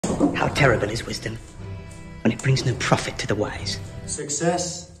How terrible is wisdom when it brings no profit to the wise.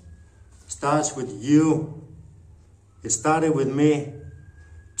 Success starts with you. It started with me.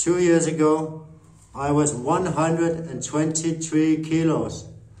 2 years ago, I was 123 kilos.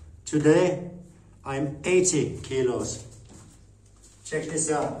 Today, I'm 80 kilos. Check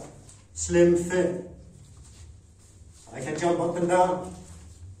this out. Slim fit. I can jump up and down.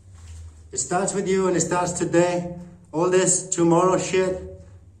 It starts with you and it starts today. All this tomorrow shit,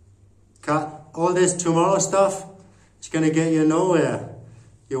 cut. All this tomorrow stuff, it's gonna get you nowhere.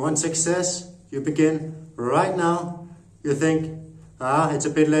 You want success, you begin right now. You think, it's a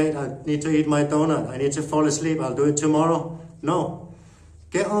bit late, I need to eat my donut, I need to fall asleep, I'll do it tomorrow. No,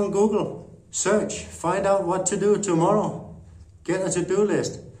 get on Google, search, find out what to do tomorrow. Get a to-do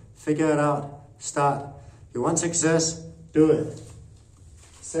list, figure it out, start. You want success, do it.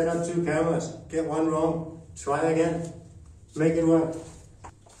 Set up 2 cameras, get one wrong, try again, make it work.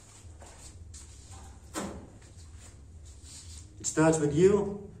 It starts with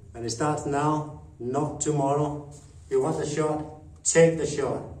you, and it starts now, not tomorrow. You want the shot, take the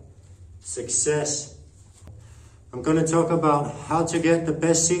shot. Success. I'm going to talk about how to get the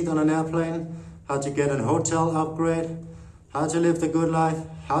best seat on an airplane, how to get a hotel upgrade, how to live the good life,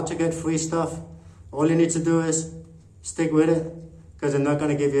 how to get free stuff. All you need to do is stick with it, because I'm not going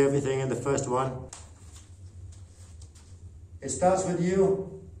to give you everything in the first one. It starts with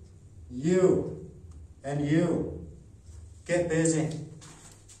you, and you. Get busy,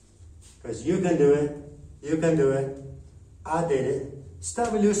 because you can do it, you can do it, I did it.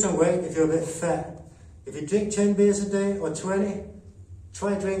 Start with losing weight if you're a bit fat. If you drink 10 beers a day or 20,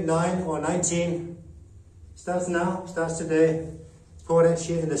 try drink 9 or 19. Starts now, starts today. Pour that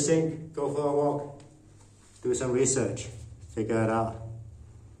shit in the sink, go for a walk. Do some research, figure it out.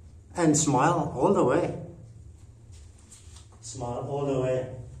 And smile all the way. Smile all the way.